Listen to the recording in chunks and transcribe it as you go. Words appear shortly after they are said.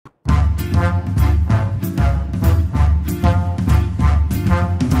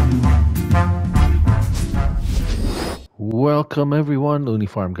Welcome everyone, Looney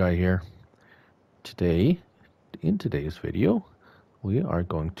Farm Guy here. Today, in today's video, we are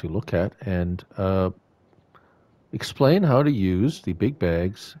going to look at and explain how to use the big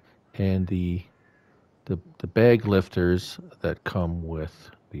bags and the bag lifters that come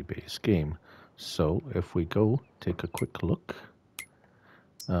with the base game. So if we go take a quick look,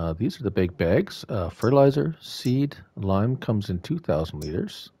 these are the big bags. Fertilizer, seed, lime comes in 2,000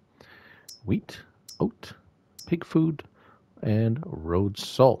 liters. Wheat, oat, pig food, and road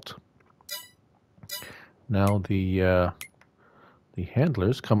salt. Now the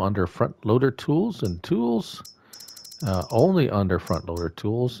handlers come under front loader tools and tools, only under front loader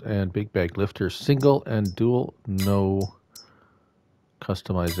tools, and big bag lifters single and dual, no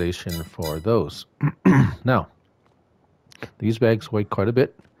customization for those. Now, these bags weigh quite a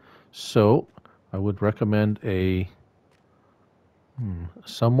bit, so I would recommend a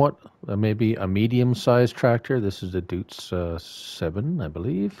somewhat, maybe a medium-sized tractor. This is the Dutz 7, I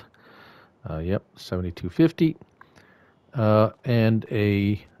believe. Yep, 7250. And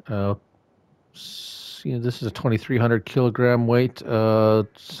a, this is a 2,300 kilogram weight.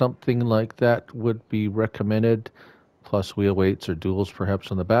 Something like that would be recommended, plus wheel weights or duals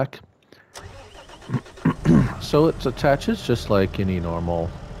perhaps on the back. So it attaches just like any normal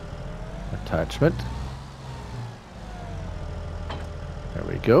attachment. There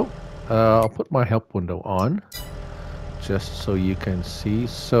we go. I'll put my help window on just so you can see.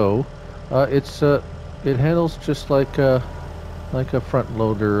 So it handles just like a front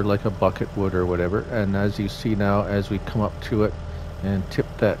loader, like a bucket would or whatever. And as you see now, as we come up to it and tip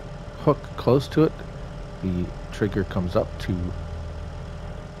that hook close to it, the trigger comes up to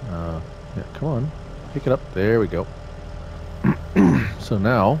yeah, come on, pick it up. There we go. So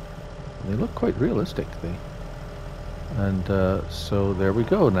now they look quite realistic. So there we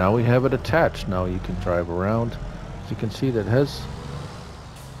go. Now we have it attached. Now you can drive around. As you can see, that has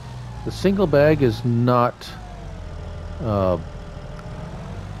the single bag is not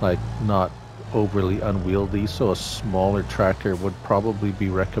not overly unwieldy. So a smaller tractor would probably be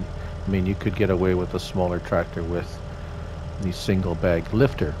I mean, you could get away with a smaller tractor with the single bag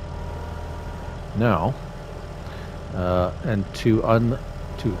lifter. Now, and to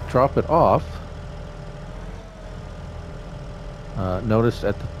drop it off. Notice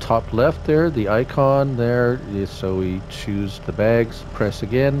at the top left there, the icon there is, so we choose the bags, press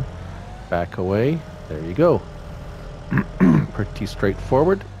again, back away. There you go. Pretty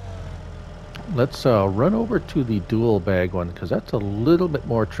straightforward. Let's run over to the dual bag one, because that's a little bit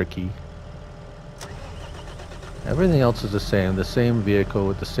more tricky. Everything else is the same vehicle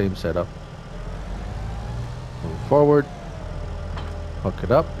with the same setup. Move forward, hook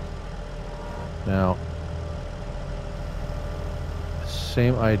it up. Now,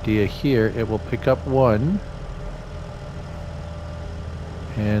 same idea here. It will pick up one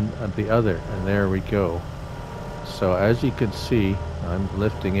and the other, and there we go. So as you can see, I'm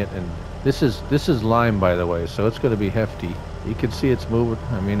lifting it, and this is lime, by the way, so it's going to be hefty. You can see it's moving.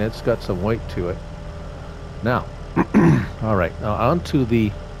 I mean, it's got some weight to it. Now, all right, now on to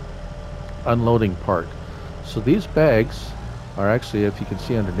the unloading part. So these bags are actually, if you can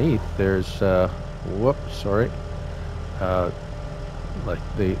see underneath, there's whoops, sorry. Like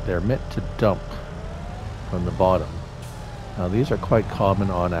they're meant to dump from the bottom. Now these are quite common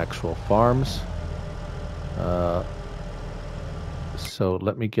on actual farms. So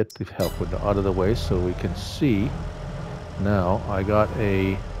let me get the help window out of the way so we can see. Now I got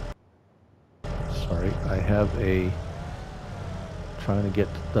a, sorry, I have a, trying to get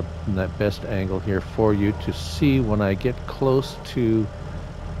that best angle here for you to see when I get close to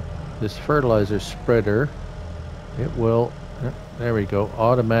this fertilizer spreader. It will, there we go,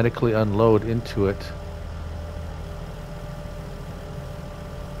 automatically unload into it.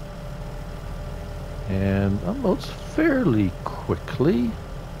 And unloads fairly quickly.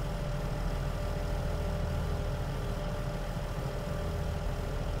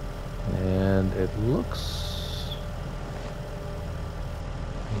 And it looks,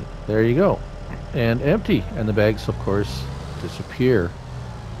 there you go, and empty, and the bags of course disappear.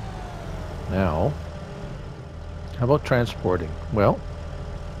 Now, how about transporting? Well,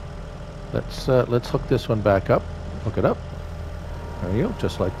 let's hook this one back up. Hook it up. There you go,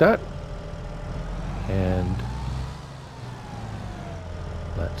 just like that. And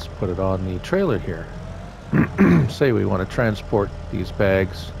let's put it on the trailer here. Say we want to transport these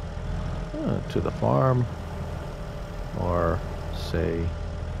bags to the farm, or say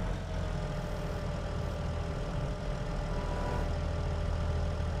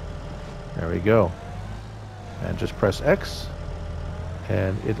There we go. And just press X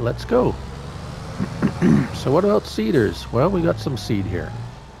and it lets go. So what about seeders? Well, we got some seed here.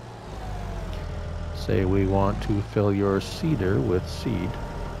 Say we want to fill your seeder with seed.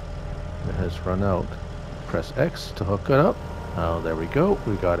 It has run out. Press X to hook it up. Oh, there we go.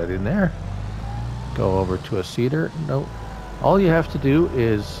 We got it in there. Go over to a seeder. No. All you have to do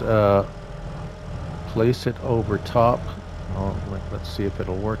is place it over top. Oh, let's see if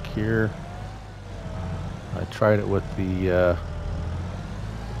it'll work here. I tried it with the...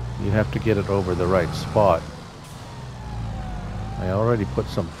 you have to get it over the right spot. I already put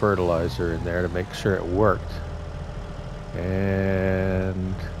some fertilizer in there to make sure it worked.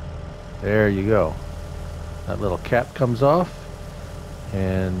 And there you go. That little cap comes off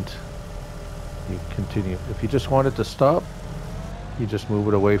and you continue. If you just want it to stop, you just move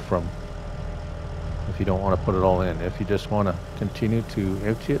it away from. If you don't want to put it all in. If you just want to continue to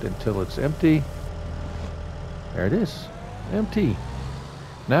empty it until it's empty, there it is. Empty.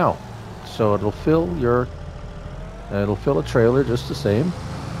 Now, so it'll fill a trailer just the same.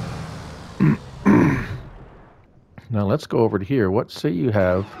 Now let's go over to here. What say you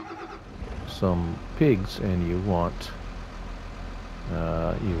have some pigs and you want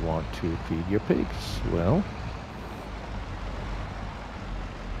to feed your pigs? Well,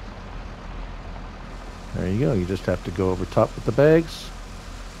 there you go. You just have to go over top with the bags.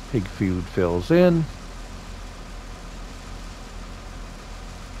 Pig food fills in.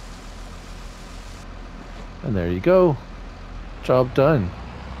 And there you go. Job done.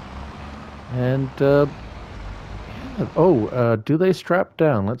 And, do they strap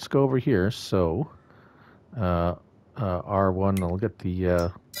down? Let's go over here. So, R1, I'll get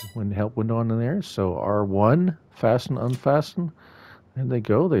the help window on in there. So R1, fasten, unfasten. And they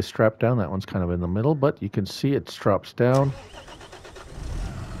go. They strap down. That one's kind of in the middle, but you can see it straps down.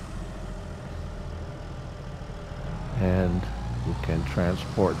 And you can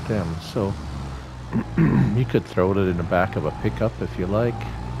transport them. So, you could throw it in the back of a pickup if you like.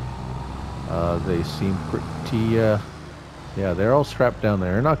 They seem pretty, yeah, they're all strapped down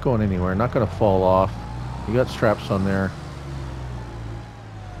there. They're not going anywhere, not going to fall off. You got straps on there.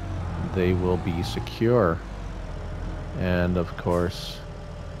 They will be secure. And of course,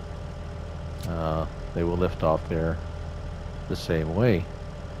 they will lift off there the same way.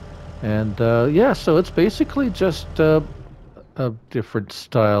 And yeah, so it's basically just a different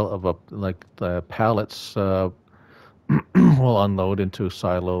style of like the pallets will unload into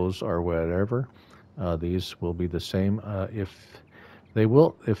silos or whatever. These will be the same.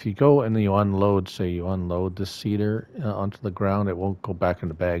 If you go and you unload, say you unload the cedar onto the ground, it won't go back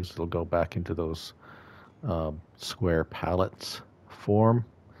into bags. It'll go back into those square pallets form.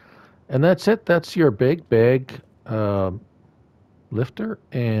 And that's it. That's your big bag lifter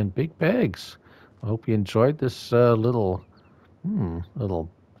and big bags. I hope you enjoyed this little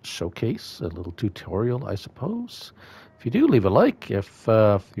showcase, a little tutorial, I suppose. If you do, leave a like. If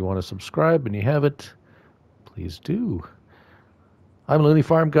you want to subscribe and you haven't, please do. I'm Looney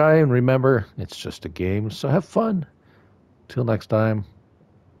Farm Guy, and remember, it's just a game, so have fun. Till next time,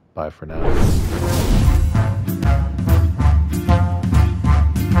 bye for now.